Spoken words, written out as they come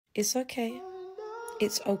It's okay.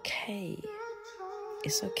 It's okay.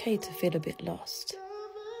 It's okay to feel a bit lost.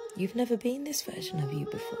 You've never been this version of you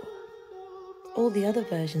before. All the other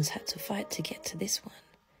versions had to fight to get to this one.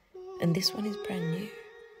 And this one is brand new.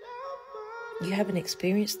 You haven't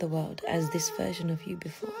experienced the world as this version of you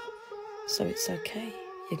before. So it's okay.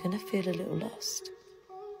 You're gonna feel a little lost.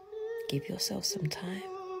 Give yourself some time.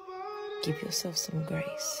 Give yourself some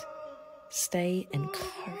grace. Stay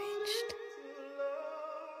encouraged.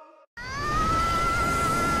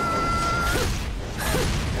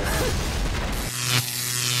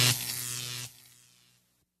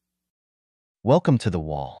 Welcome to The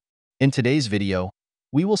Wall. In today's video,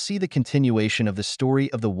 we will see the continuation of the story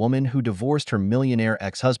of the woman who divorced her millionaire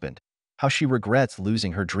ex-husband, how she regrets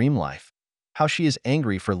losing her dream life, how she is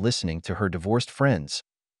angry for listening to her divorced friends,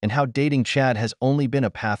 and how dating Chad has only been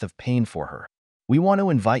a path of pain for her. We want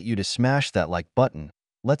to invite you to smash that like button.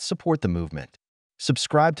 Let's support the movement.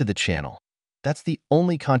 Subscribe to the channel. That's the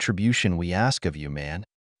only contribution we ask of you, man.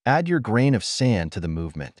 Add your grain of sand to the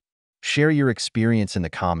movement. Share your experience in the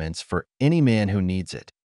comments for any man who needs it.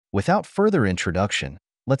 Without further introduction,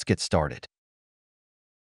 let's get started.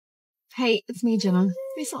 Hey, it's me, Jenna.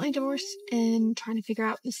 Recently divorced and trying to figure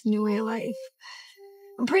out this new way of life.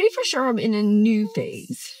 I'm pretty for sure I'm in a new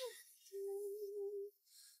phase.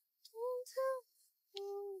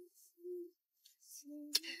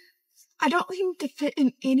 I don't seem to fit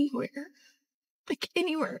in anywhere. Like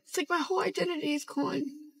anywhere. It's like my whole identity is gone.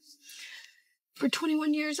 For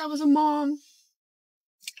 21 years, I was a mom.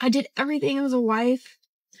 I did everything. I was a wife.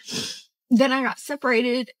 Then I got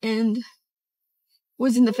separated and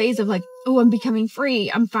was in the phase of like, oh, I'm becoming free.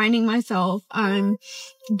 I'm finding myself. I'm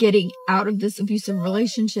getting out of this abusive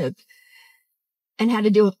relationship and had to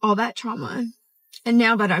deal with all that trauma. And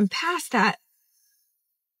now that I'm past that,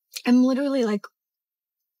 I'm literally like,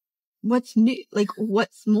 what's new? Like,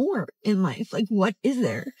 what's more in life? Like, what is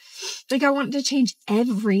there? Like, I want to change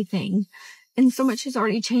everything. And so much has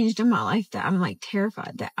already changed in my life that I'm like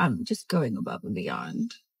terrified that I'm just going above and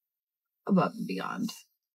beyond. Above and beyond.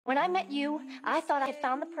 When I met you, I thought I had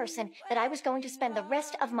found the person that I was going to spend the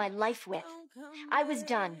rest of my life with. I was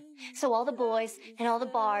done. So all the boys and all the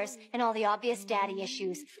bars and all the obvious daddy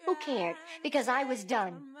issues, who cared? Because I was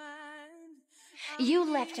done.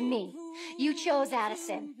 You left me. You chose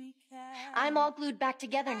Addison. I'm all glued back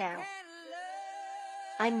together now.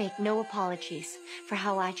 I make no apologies for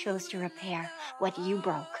how I chose to repair what you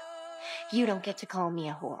broke. You don't get to call me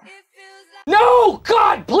a whore. No!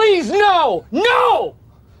 God, please, no! No!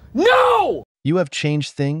 No! You have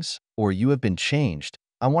changed things, or you have been changed.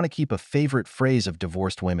 I want to keep a favorite phrase of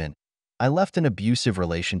divorced women. I left an abusive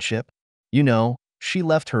relationship. You know, she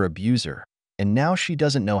left her abuser, and now she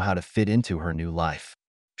doesn't know how to fit into her new life.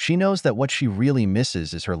 She knows that what she really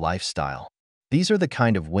misses is her lifestyle. These are the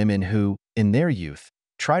kind of women who, in their youth,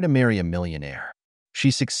 try to marry a millionaire.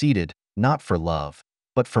 She succeeded, not for love,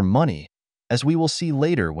 but for money, as we will see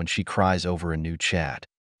later when she cries over a new Chad.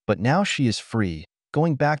 But now she is free,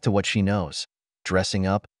 going back to what she knows, dressing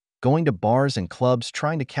up, going to bars and clubs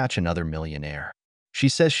trying to catch another millionaire. She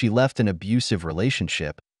says she left an abusive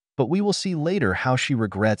relationship, but we will see later how she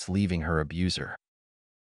regrets leaving her abuser.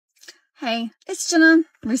 Hey, it's Jenna,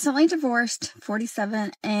 recently divorced,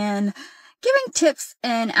 47, and giving tips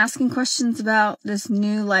and asking questions about this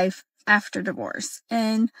new life after divorce.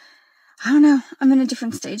 And I don't know, I'm in a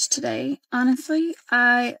different stage today. Honestly,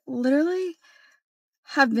 I literally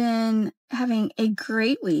have been having a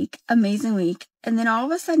great week, amazing week. And then all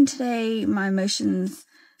of a sudden today, my emotions,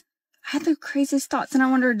 I had the craziest thoughts. And I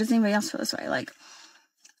wonder, does anybody else feel this way? Like,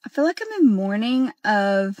 I feel like I'm in mourning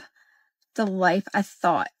of the life I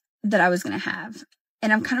thought that I was going to have.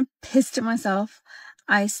 And I'm kind of pissed at myself.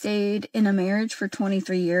 I stayed in a marriage for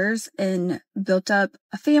 23 years and built up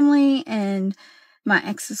a family and my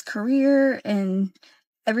ex's career and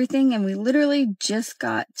everything. And we literally just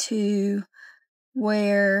got to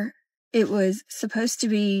where it was supposed to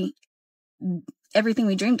be everything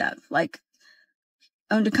we dreamed of. Like,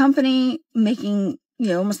 owned a company, making,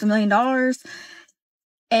 almost $1 million.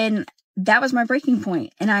 And that was my breaking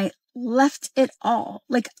point. And I left it all.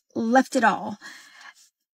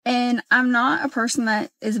 And I'm not a person that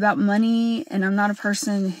is about money, and I'm not a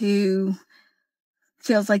person who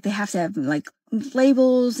feels like they have to have like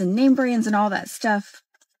labels and name brands and all that stuff.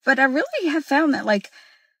 But I really have found that like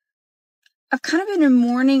I've kind of been in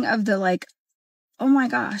mourning of the like, oh my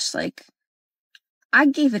gosh, like I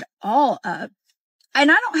gave it all up. And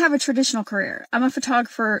I don't have a traditional career. I'm a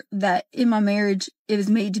photographer that in my marriage, it was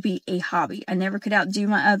made to be a hobby. I never could outdo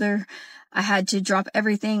my other. I had to drop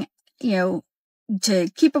everything, to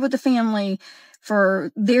keep up with the family,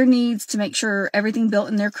 for their needs, to make sure everything built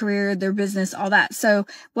in their career, their business, all that. So it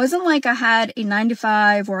wasn't like I had a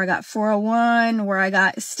 9-to-5 where I got 401, where I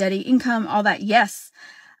got steady income, all that. Yes,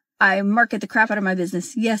 I market the crap out of my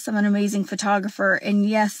business. Yes, I'm an amazing photographer. And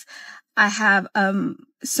yes, I have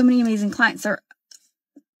so many amazing clients. They're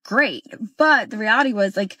great. But the reality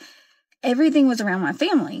was, like, everything was around my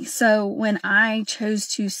family. So when I chose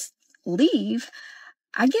to leave,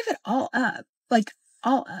 I gave it all up, like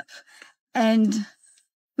all up. And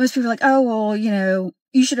most people are like, oh, well, you know,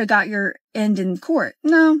 you should have got your end in court.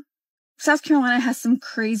 No, South Carolina has some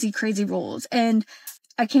crazy, crazy rules. And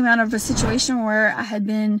I came out of a situation where I had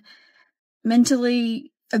been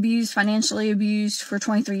mentally abused, financially abused for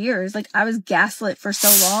 23 years. Like, I was gaslit for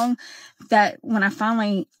so long that when I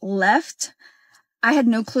finally left, I had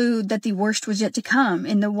no clue that the worst was yet to come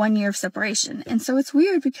in the 1 year of separation. And so it's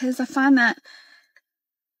weird because I find that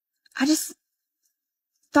I just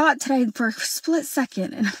thought today for a split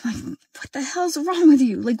second, and I'm like, what the hell's wrong with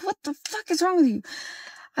you? Like, what the fuck is wrong with you?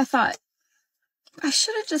 I thought, I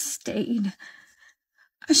should have just stayed.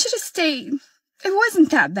 I should have stayed. It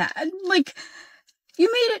wasn't that bad. Like, you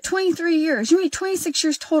made it 23 years. You made 26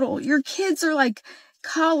 years total. Your kids are like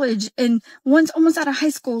college and one's almost out of high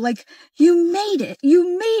school. Like, you made it.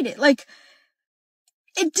 You made it. Like,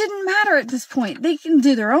 it didn't matter at this point. They can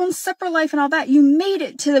do their own separate life and all that. You made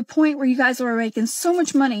it to the point where you guys were making so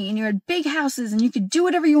much money and you had big houses and you could do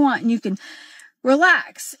whatever you want and you can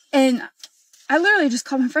relax. And I literally just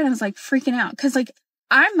called my friend. I was like freaking out because, like,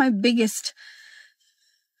 I'm the biggest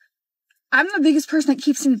person that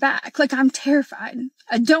keeps me back. Like, I'm terrified.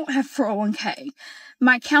 I don't have 401k.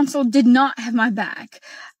 My counsel did not have my back.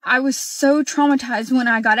 I was so traumatized when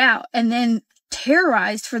I got out and then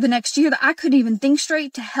terrorized for the next year that I couldn't even think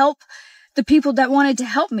straight to help the people that wanted to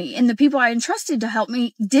help me. And the people I entrusted to help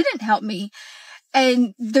me didn't help me.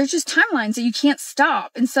 And there's just timelines that you can't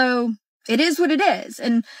stop. And so it is what it is.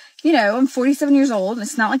 And, you know, I'm 47 years old. And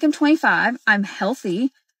it's not like I'm 25. I'm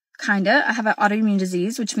healthy. Kinda. I have an autoimmune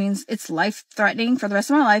disease, which means it's life-threatening for the rest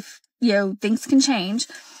of my life. You know, things can change.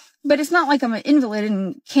 But it's not like I'm an invalid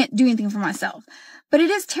and can't do anything for myself. But it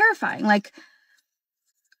is terrifying. Like,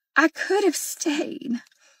 I could have stayed.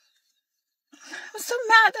 I'm so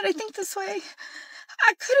mad that I think this way.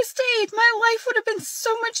 I could have stayed. My life would have been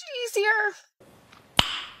so much easier.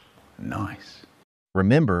 Nice.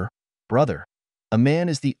 Remember, brother, a man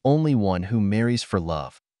is the only one who marries for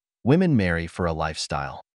love. Women marry for a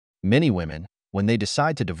lifestyle. Many women, when they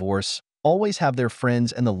decide to divorce, always have their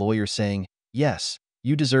friends and the lawyer saying, yes,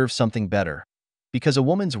 you deserve something better. Because a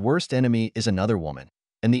woman's worst enemy is another woman,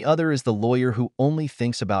 and the other is the lawyer who only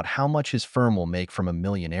thinks about how much his firm will make from a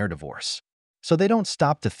millionaire divorce. So they don't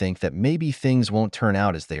stop to think that maybe things won't turn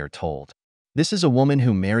out as they are told. This is a woman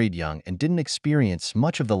who married young and didn't experience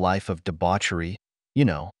much of the life of debauchery, you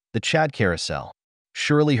know, the Chad carousel.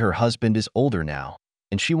 Surely her husband is older now,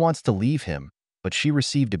 and she wants to leave him, but she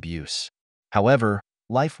received abuse. However,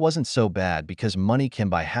 life wasn't so bad because money can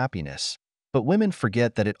buy happiness, but women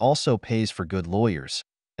forget that it also pays for good lawyers,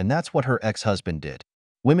 and that's what her ex-husband did.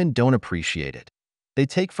 Women don't appreciate it. They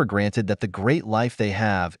take for granted that the great life they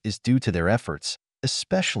have is due to their efforts,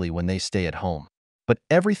 especially when they stay at home. But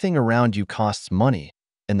everything around you costs money,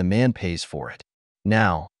 and the man pays for it.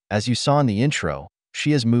 Now, as you saw in the intro,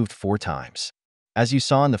 she has moved 4 times. As you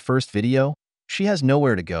saw in the first video, she has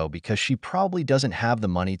nowhere to go because she probably doesn't have the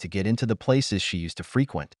money to get into the places she used to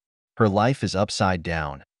frequent. Her life is upside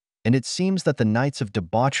down, and it seems that the nights of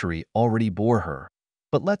debauchery already bore her.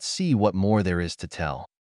 But let's see what more there is to tell.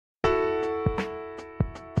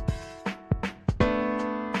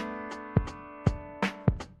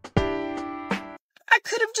 I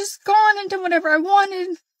could have just gone and done whatever I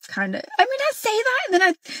wanted. Kind of. I mean, I say that, and then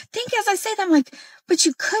I think as I say that, I'm like, but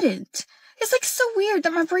you couldn't. It's like so weird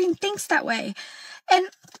that my brain thinks that way. And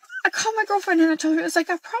I called my girlfriend and I told her, I was like,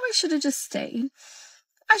 I probably should have just stayed.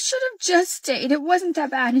 I should have just stayed. It wasn't that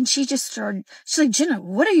bad. And she just started, she's like, Jenna,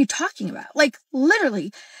 what are you talking about? Like,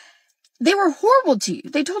 literally, they were horrible to you.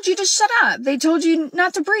 They told you to shut up. They told you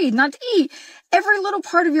not to breathe, not to eat. Every little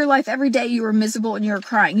part of your life, every day, you were miserable and you were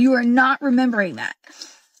crying. You are not remembering that.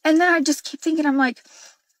 And then I just keep thinking, I'm like,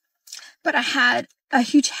 but I had a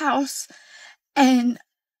huge house and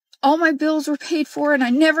all my bills were paid for and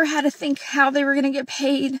I never had to think how they were going to get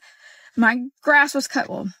paid. My grass was cut.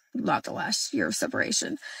 Well, not the last year of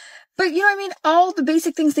separation. But you know what I mean? All the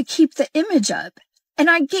basic things to keep the image up. And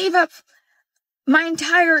I gave up my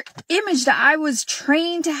entire image that I was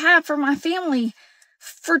trained to have for my family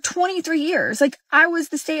for 23 years. Like, I was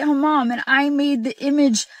the stay-at-home mom and I made the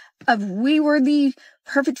image of we were the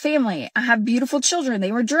perfect family. I have beautiful children.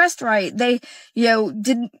 They were dressed right. They,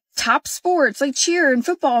 didn't top sports like cheer and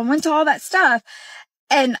football and went to all that stuff.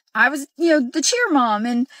 And I was, the cheer mom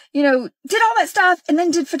and, did all that stuff and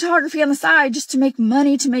then did photography on the side just to make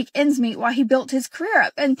money, to make ends meet while he built his career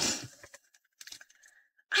up. And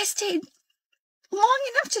I stayed long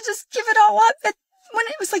enough to just give it all up when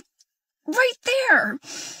it was like right there.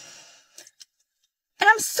 And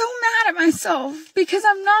I'm so mad at myself because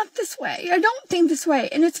I'm not this way. I don't think this way.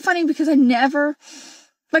 And it's funny because I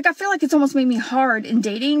feel like it's almost made me hard in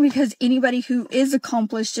dating because anybody who is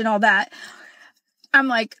accomplished and all that, I'm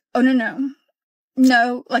like, oh,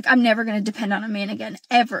 no, like I'm never going to depend on a man again,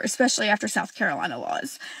 ever, especially after South Carolina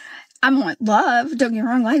laws. I want love. Don't get me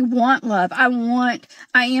wrong. I want love. I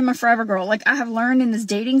am a forever girl. Like I have learned in this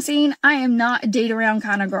dating scene, I am not a date around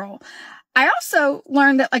kind of girl. I also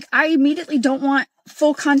learned that like I immediately don't want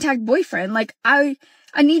full contact boyfriend. Like I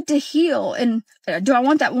need to heal. And do I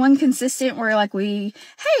want that one consistent where like hey,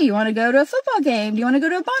 you want to go to a football game? Do you want to go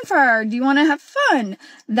to a bonfire? Do you want to have fun?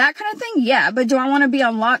 That kind of thing. Yeah. But do I want to be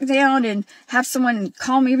on lockdown and have someone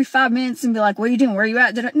call me every 5 minutes and be like, what are you doing? Where are you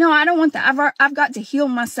at? No, I don't want that. I've got to heal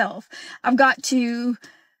myself. I've got to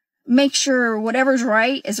make sure whatever's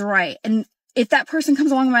right is right. And if that person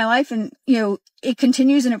comes along in my life and, it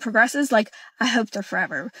continues and it progresses, like I hope they're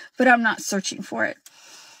forever, but I'm not searching for it.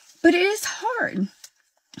 But it is hard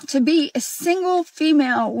to be a single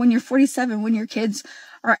female when you're 47, when your kids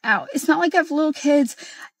are out. It's not like I have little kids.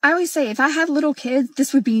 I always say if I had little kids,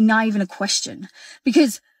 this would be not even a question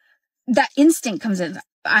because that instinct comes in.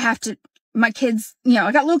 My kids,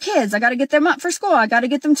 I got little kids. I got to get them up for school. I got to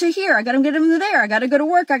get them to here. I got to get them to there. I got to go to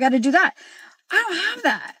work. I got to do that. I don't have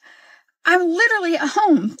that. I'm literally at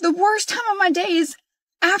home. The worst time of my day is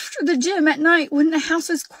after the gym at night when the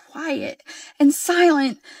house is quiet and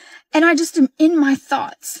silent and I just am in my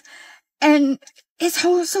thoughts. And it's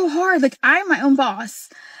so hard. Like I'm my own boss.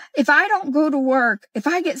 If I don't go to work, if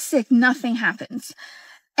I get sick, nothing happens.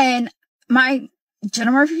 And my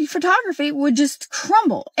Jenna photography would just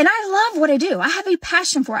crumble. And I love what I do. I have a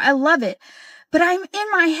passion for it. I love it. But I'm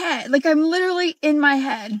in my head. Like I'm literally in my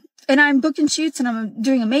head. And I'm booking shoots and I'm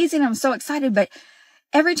doing amazing. I'm so excited. But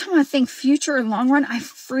every time I think future and long run, I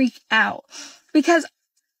freak out because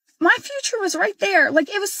my future was right there. Like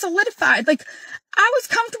it was solidified. Like I was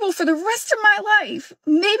comfortable for the rest of my life.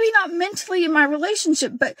 Maybe not mentally in my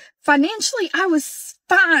relationship, but financially I was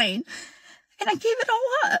fine. And I gave it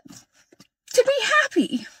all up to be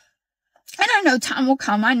happy. And I know time will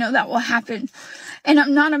come. I know that will happen. And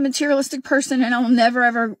I'm not a materialistic person and I'll never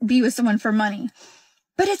ever be with someone for money.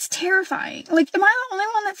 But it's terrifying. Like, am I the only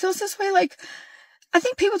one that feels this way? Like, I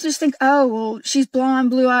think people just think, oh, well, she's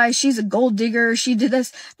blonde, blue eyes. She's a gold digger. She did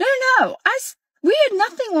this. No. We had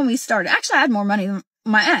nothing when we started. Actually, I had more money than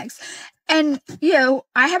my ex. And,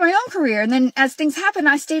 I had my own career. And then as things happened,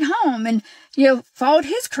 I stayed home and, followed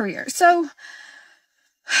his career. So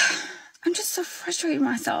I'm just so frustrated with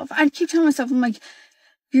myself. I keep telling myself, I'm like,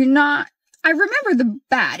 I remember the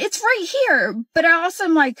bad. It's right here. But I also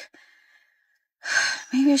am like,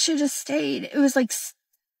 maybe I should have stayed. It was like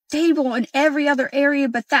stable in every other area,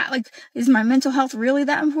 but that, like, is my mental health really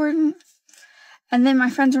that important? And then my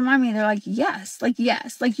friends remind me, they're like, yes, like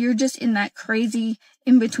you're just in that crazy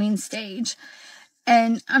in between stage.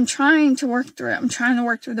 And I'm trying to work through it. I'm trying to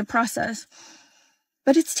work through the process,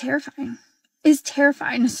 but it's terrifying. It's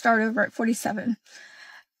terrifying to start over at 47.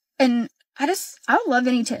 And I would love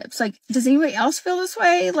any tips. Like, does anybody else feel this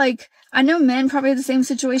way? Like, I know men probably have the same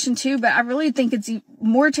situation too, but I really think it's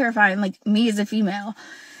more terrifying, like me as a female.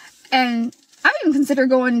 And I've even considered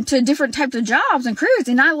going to different types of jobs and careers,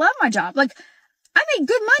 and I love my job. Like, I make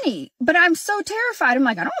good money, but I'm so terrified. I'm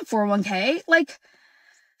like, I don't want 401k. Like,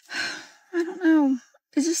 I don't know.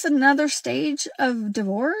 Is this another stage of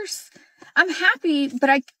divorce? I'm happy, but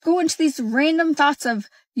I go into these random thoughts of,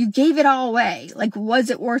 you gave it all away. Like, was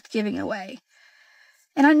it worth giving away?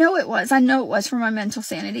 And I know it was. I know it was for my mental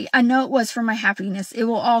sanity. I know it was for my happiness. It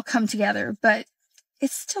will all come together, but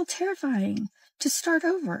it's still terrifying to start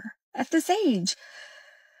over at this age.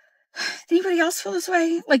 Anybody else feel this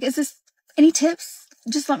way? Like, is this any tips?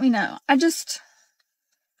 Just let me know. I'm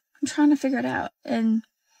trying to figure it out. And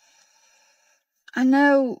I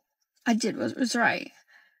know I did what was right,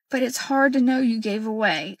 but it's hard to know you gave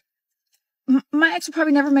away. My ex will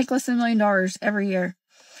probably never make less than $1 million every year.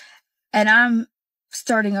 And I'm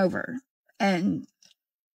starting over. And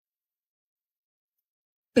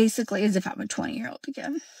basically as if I'm a 20-year-old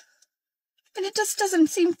again. And it just doesn't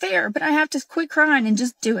seem fair, but I have to quit crying and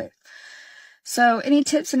just do it. So any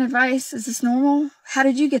tips and advice? Is this normal? How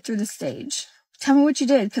did you get through this stage? Tell me what you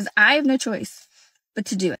did, because I have no choice but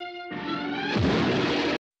to do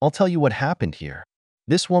it. I'll tell you what happened here.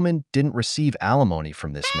 This woman didn't receive alimony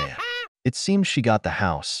from this man. It seems she got the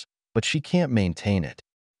house, but she can't maintain it.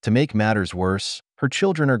 To make matters worse, her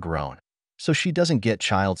children are grown, so she doesn't get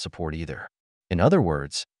child support either. In other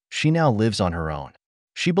words, she now lives on her own.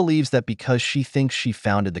 She believes that because she thinks she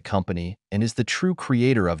founded the company and is the true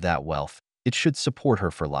creator of that wealth, it should support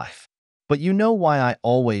her for life. But you know why I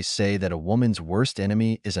always say that a woman's worst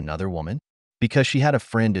enemy is another woman? Because she had a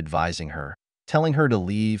friend advising her, telling her to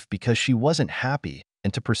leave because she wasn't happy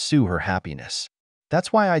and to pursue her happiness.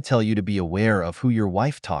 That's why I tell you to be aware of who your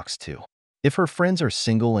wife talks to. If her friends are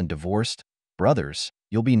single and divorced, brothers,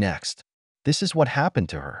 you'll be next. This is what happened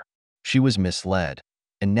to her. She was misled,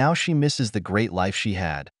 and now she misses the great life she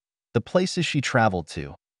had, the places she traveled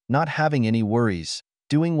to, not having any worries,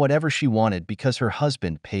 doing whatever she wanted because her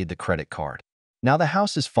husband paid the credit card. Now the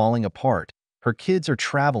house is falling apart. Her kids are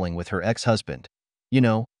traveling with her ex-husband. You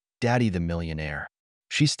know, Daddy the millionaire.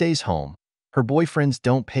 She stays home. Her boyfriends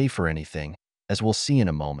don't pay for anything, as we'll see in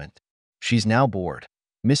a moment. She's now bored,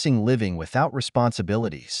 missing living without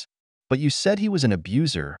responsibilities. But you said he was an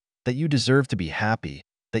abuser, that you deserved to be happy,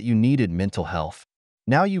 that you needed mental health.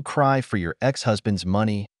 Now you cry for your ex-husband's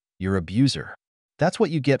money, your abuser. That's what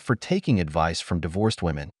you get for taking advice from divorced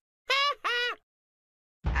women.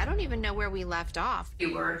 I don't even know where we left off.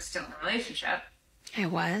 You were still in a relationship. I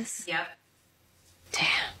was? Yep. Damn.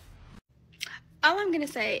 All I'm going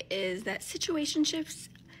to say is that situationships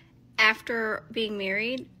after being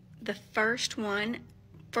married, the first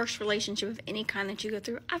relationship of any kind that you go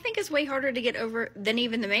through, I think is way harder to get over than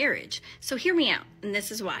even the marriage. So hear me out, and this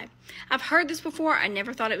is why. I've heard this before. I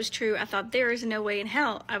never thought it was true. I thought there is no way in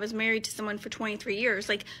hell. I was married to someone for 23 years.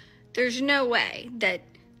 Like, there's no way that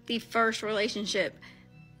the first relationship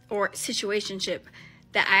or situationship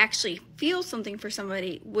that I actually feel something for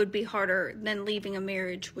somebody would be harder than leaving a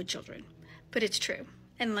marriage with children. But it's true.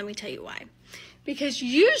 And let me tell you why. Because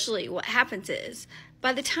usually what happens is,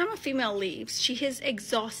 by the time a female leaves, she has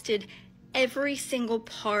exhausted every single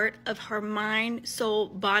part of her mind, soul,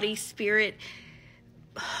 body, spirit,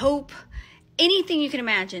 hope, anything you can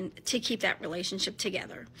imagine to keep that relationship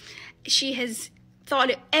together. She has thought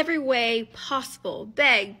it every way possible,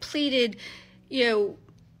 begged, pleaded,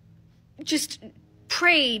 just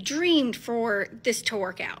prayed, dreamed for this to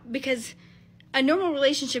work out. Because a normal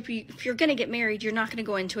relationship, if you're going to get married, you're not going to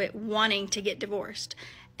go into it wanting to get divorced.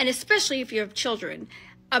 And especially if you have children,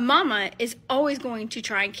 a mama is always going to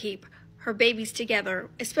try and keep her babies together,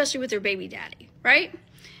 especially with her baby daddy, right?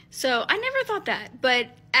 So I never thought that. But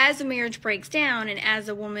as a marriage breaks down and as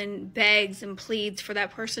a woman begs and pleads for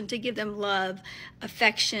that person to give them love,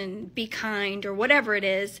 affection, be kind, or whatever it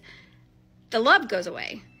is, the love goes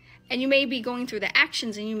away. And you may be going through the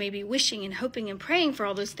actions and you may be wishing and hoping and praying for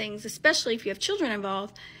all those things, especially if you have children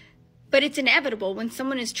involved. But it's inevitable when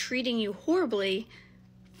someone is treating you horribly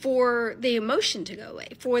for the emotion to go away,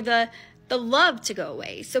 for the love to go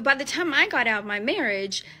away. So by the time I got out of my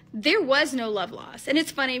marriage, there was no love loss. And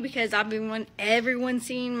it's funny because everyone's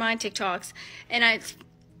seen my TikToks, and it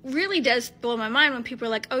really does blow my mind when people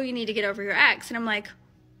are like, oh, you need to get over your ex. And I'm like,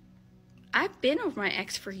 I've been over my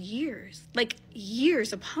ex for years, like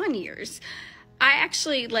years upon years. I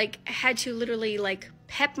actually had to literally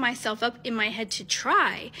pep myself up in my head to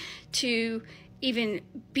try to even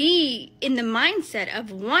be in the mindset of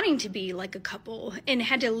wanting to be like a couple, and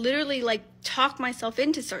had to literally talk myself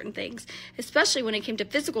into certain things, especially when it came to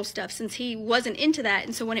physical stuff, since he wasn't into that.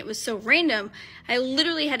 And so when it was so random, I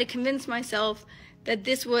literally had to convince myself that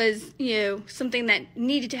this was, something that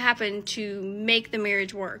needed to happen to make the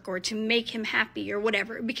marriage work or to make him happy or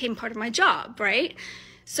whatever. It became part of my job, right?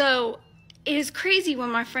 So it is crazy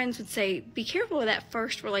when my friends would say, be careful of that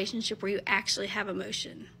first relationship where you actually have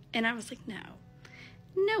emotion. And I was like,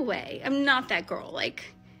 no way. I'm not that girl.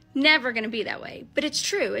 Never going to be that way. But it's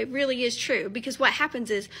true. It really is true. Because what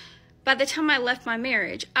happens is, by the time I left my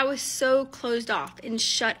marriage, I was so closed off and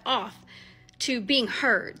shut off to being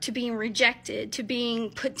hurt, to being rejected, to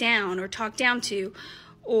being put down or talked down to,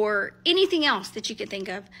 or anything else that you could think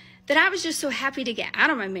of, that I was just so happy to get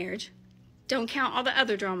out of my marriage. Don't count all the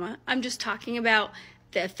other drama. I'm just talking about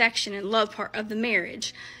the affection and love part of the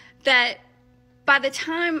marriage. That by the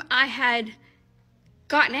time I had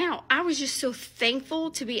gotten out, I was just so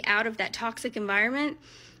thankful to be out of that toxic environment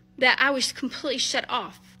that I was completely shut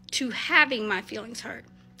off to having my feelings hurt.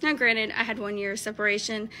 Now, granted, I had 1 year of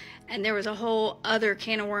separation, and there was a whole other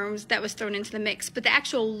can of worms that was thrown into the mix, but the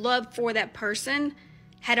actual love for that person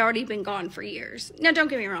had already been gone for years. Now, don't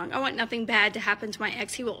get me wrong. I want nothing bad to happen to my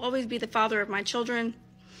ex. He will always be the father of my children.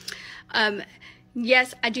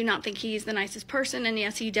 Yes, I do not think he's the nicest person, and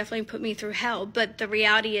yes, he definitely put me through hell, but the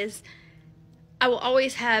reality is I will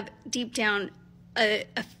always have deep down a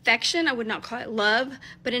affection. I would not call it love,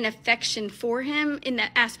 but an affection for him in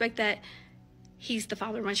that aspect that he's the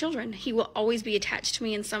father of my children. He will always be attached to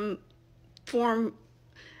me in some form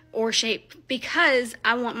or shape because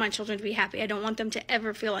I want my children to be happy. I don't want them to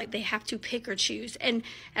ever feel like they have to pick or choose. And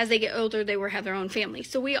as they get older, they will have their own family.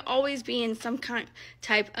 So we always be in some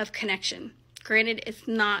type of connection. Granted, it's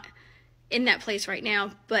not in that place right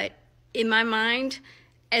now, but in my mind,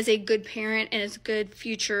 as a good parent and as a good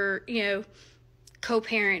future,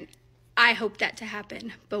 co-parent, I hope that to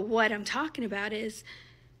happen. But what I'm talking about is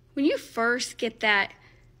when you first get that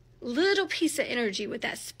little piece of energy with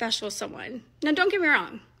that special someone. Now, don't get me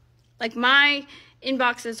wrong. Like, my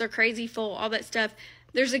inboxes are crazy full, all that stuff.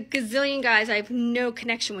 There's a gazillion guys I have no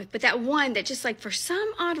connection with, but that one that just, like, for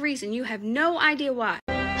some odd reason, you have no idea why.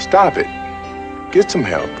 Stop it. Get some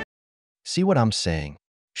help. See what I'm saying?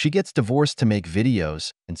 She gets divorced to make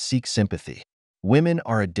videos and seek sympathy. Women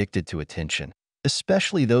are addicted to attention,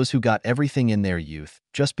 especially those who got everything in their youth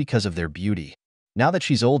just because of their beauty. Now that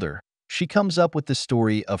she's older, she comes up with the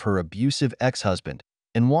story of her abusive ex-husband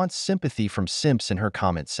and wants sympathy from simps in her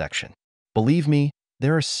comment section. Believe me,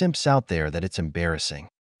 there are simps out there that it's embarrassing.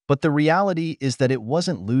 But the reality is that it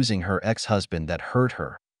wasn't losing her ex-husband that hurt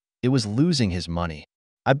her. It was losing his money.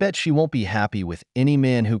 I bet she won't be happy with any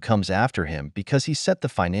man who comes after him because he set the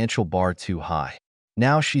financial bar too high.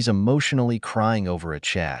 Now she's emotionally crying over a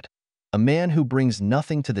Chad, a man who brings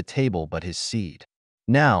nothing to the table but his seed.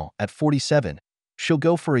 Now, at 47, she'll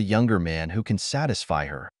go for a younger man who can satisfy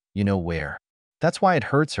her, you know where. That's why it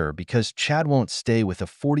hurts her, because Chad won't stay with a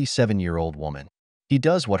 47-year-old woman. He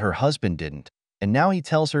does what her husband didn't, and now he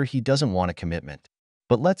tells her he doesn't want a commitment.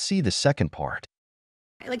 But let's see the second part.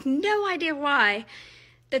 Like, no idea why,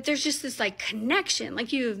 that there's just this, like, connection.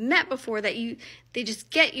 Like, you have met before, that they just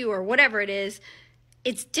get you or whatever it is.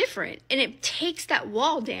 It's different, and it takes that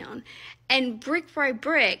wall down. And brick by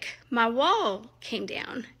brick, my wall came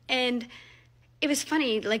down. And it was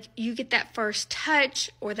funny, like, you get that first touch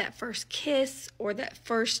or that first kiss or that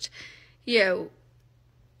first,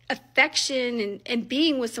 affection and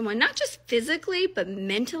being with someone, not just physically, but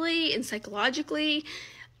mentally and psychologically,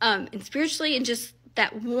 and spiritually, and just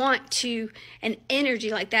that want to, and energy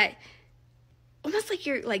like that, almost like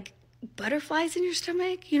you're like butterflies in your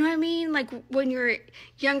stomach, you know what I mean? Like when you're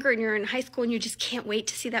younger and you're in high school and you just can't wait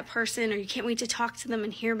to see that person, or you can't wait to talk to them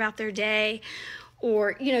and hear about their day,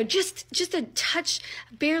 or, just a touch,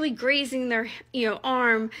 barely grazing their,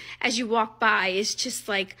 arm as you walk by is just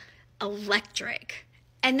like electric.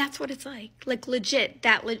 And that's what it's like legit.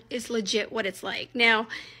 That is legit what it's like. Now,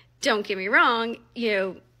 don't get me wrong,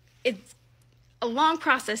 it's a long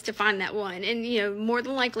process to find that one. And, more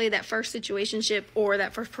than likely that first situationship or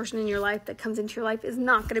that first person in your life that comes into your life is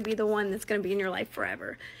not going to be the one that's going to be in your life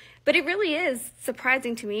forever. But it really is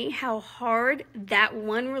surprising to me how hard that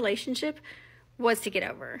one relationship was to get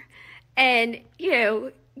over. And,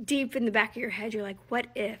 deep in the back of your head, you're like, what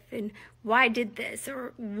if, and why did this,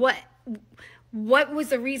 or what was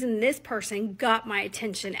the reason this person got my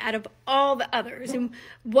attention out of all the others? And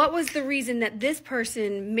what was the reason that this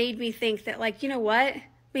person made me think that, like, you know what,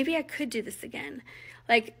 maybe I could do this again?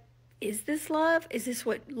 Like, is this love? Is this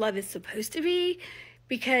what love is supposed to be?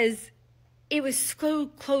 Because it was so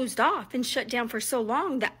closed off and shut down for so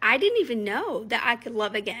long that I didn't even know that I could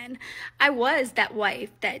love again. I was that wife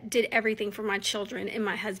that did everything for my children and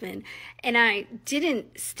my husband, and I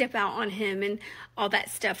didn't step out on him and all that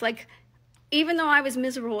stuff. Like, even though I was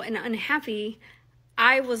miserable and unhappy,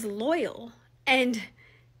 I was loyal. And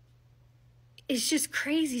it's just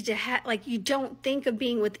crazy to have, like, you don't think of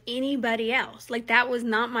being with anybody else. Like, that was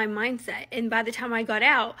not my mindset. And by the time I got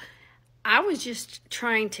out, I was just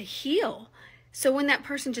trying to heal. So when that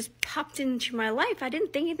person just popped into my life, I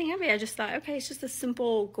didn't think anything of it. I just thought, okay, it's just a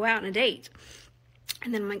simple go out on a date.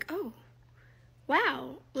 And then I'm like, oh,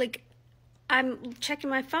 wow. Like, I'm checking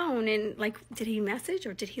my phone and, like, did he message,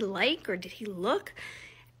 or did he like, or did he look?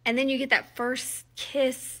 And then you get that first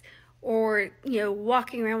kiss, or,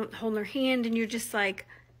 walking around holding their hand, and you're just like,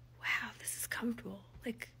 wow, this is comfortable.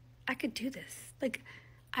 Like, I could do this. Like,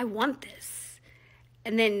 I want this.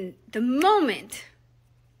 And then the moment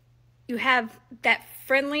you have that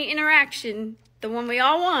friendly interaction, the one we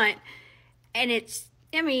all want, and it's,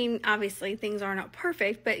 obviously things are not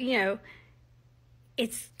perfect, but,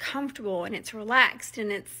 it's comfortable and it's relaxed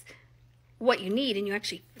and it's what you need, and you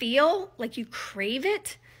actually feel like you crave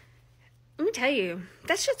it. Let me tell you,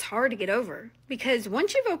 that shit's hard to get over, because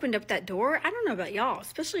once you've opened up that door, I don't know about y'all,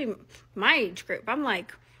 especially my age group, I'm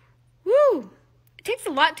like, woo, it takes a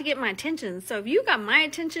lot to get my attention. So if you got my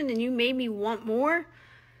attention and you made me want more,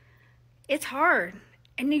 it's hard.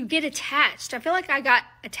 And you get attached. I feel like I got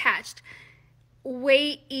attached.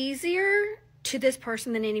 way easier to this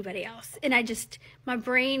person than anybody else. And my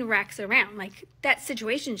brain racks around like that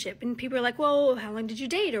situationship. And people are like, well, how long did you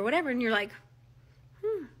date or whatever? And you're like,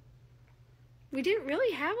 we didn't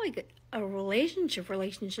really have like a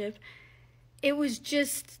relationship. It was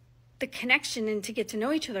just the connection and to get to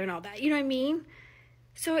know each other and all that. You know what I mean?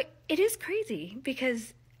 So it is crazy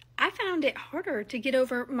because I found it harder to get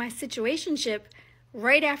over my situationship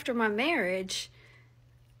right after my marriage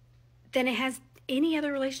than it has any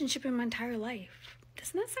other relationship in my entire life.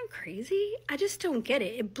 Doesn't that sound crazy? I just don't get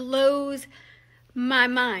it. It blows my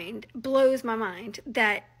mind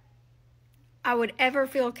that I would ever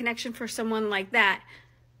feel a connection for someone like that.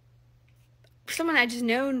 Someone I just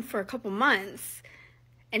known for a couple months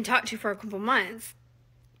and talked to for a couple months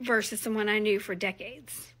versus someone I knew for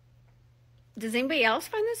decades. Does anybody else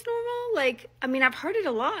find this normal? Like, I mean, I've heard it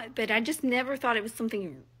a lot, but I just never thought it was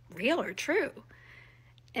something real or true.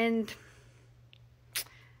 And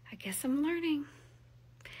I guess I'm learning.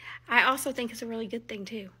 I also think it's a really good thing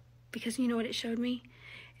too, because you know what it showed me?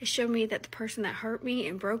 It showed me that the person that hurt me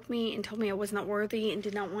and broke me and told me I was not worthy and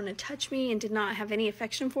did not want to touch me and did not have any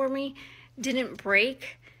affection for me didn't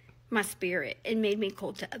break my spirit and made me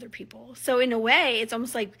cold to other people. So in a way, it's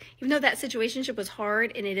almost like, even though that situationship was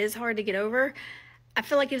hard and it is hard to get over, I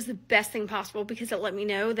feel like it was the best thing possible because it let me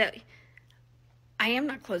know that I am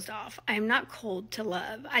not closed off. I am not cold to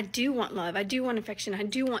love. I do want love. I do want affection. I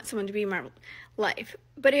do want someone to be in my life.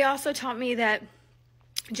 But it also taught me that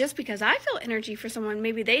just because I feel energy for someone,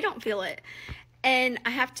 maybe they don't feel it. And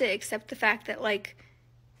I have to accept the fact that, like,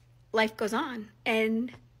 life goes on.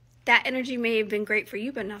 And that energy may have been great for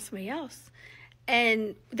you, but not somebody else.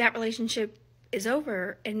 And that relationship is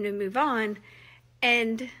over and to move on.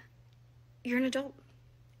 And you're an adult.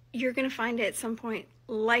 You're going to find it at some point.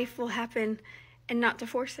 Life will happen and not to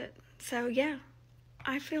force it. So, yeah,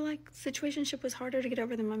 I feel like situationship was harder to get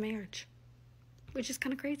over than my marriage, which is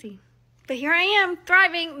kind of crazy. But here I am,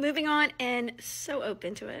 thriving, moving on, and so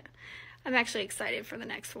open to it. I'm actually excited for the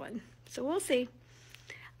next one. So we'll see.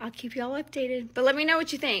 I'll keep you all updated. But let me know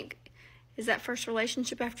what you think. Is that first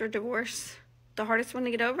relationship after a divorce the hardest one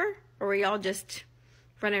to get over? Or were y'all just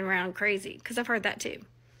running around crazy? Because I've heard that too.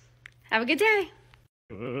 Have a good day.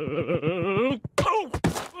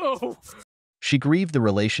 She grieved the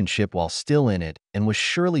relationship while still in it and was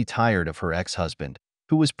surely tired of her ex-husband,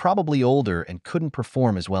 who was probably older and couldn't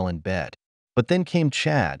perform as well in bed. But then came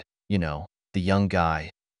Chad, the young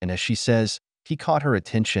guy, and as she says, he caught her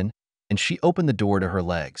attention, and she opened the door to her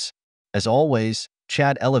legs. As always,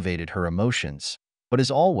 Chad elevated her emotions. But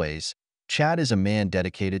as always, Chad is a man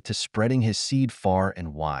dedicated to spreading his seed far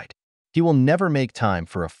and wide. He will never make time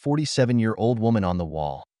for a 47-year-old woman on the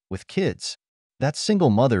wall, with kids. That single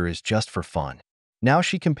mother is just for fun. Now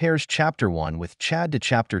she compares Chapter 1 with Chad to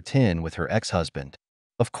Chapter 10 with her ex-husband.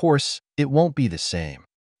 Of course, it won't be the same.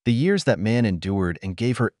 The years that man endured and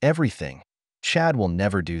gave her everything, Chad will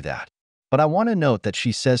never do that. But I want to note that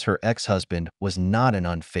she says her ex-husband was not an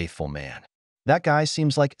unfaithful man. That guy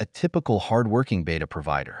seems like a typical hardworking beta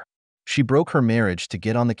provider. She broke her marriage to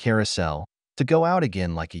get on the carousel, to go out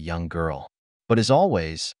again like a young girl. But as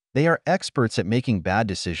always, they are experts at making bad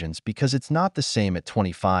decisions because it's not the same at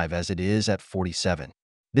 25 as it is at 47.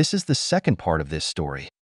 This is the second part of this story.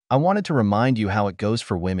 I wanted to remind you how it goes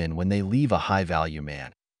for women when they leave a high-value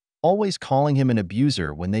man, always calling him an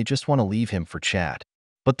abuser when they just want to leave him for Chad.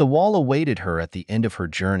 But the wall awaited her at the end of her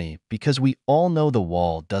journey because we all know the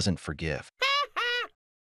wall doesn't forgive.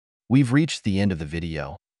 We've reached the end of the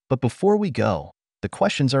video, but before we go, the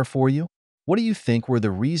questions are for you. What do you think were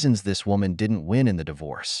the reasons this woman didn't win in the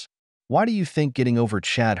divorce? Why do you think getting over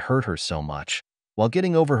Chad hurt her so much, while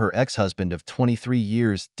getting over her ex-husband of 23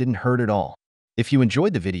 years didn't hurt at all? If you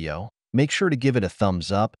enjoyed the video, make sure to give it a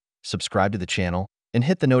thumbs up, subscribe to the channel, and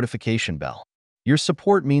hit the notification bell. Your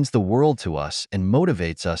support means the world to us and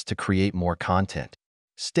motivates us to create more content.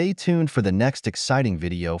 Stay tuned for the next exciting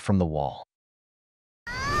video from the wall.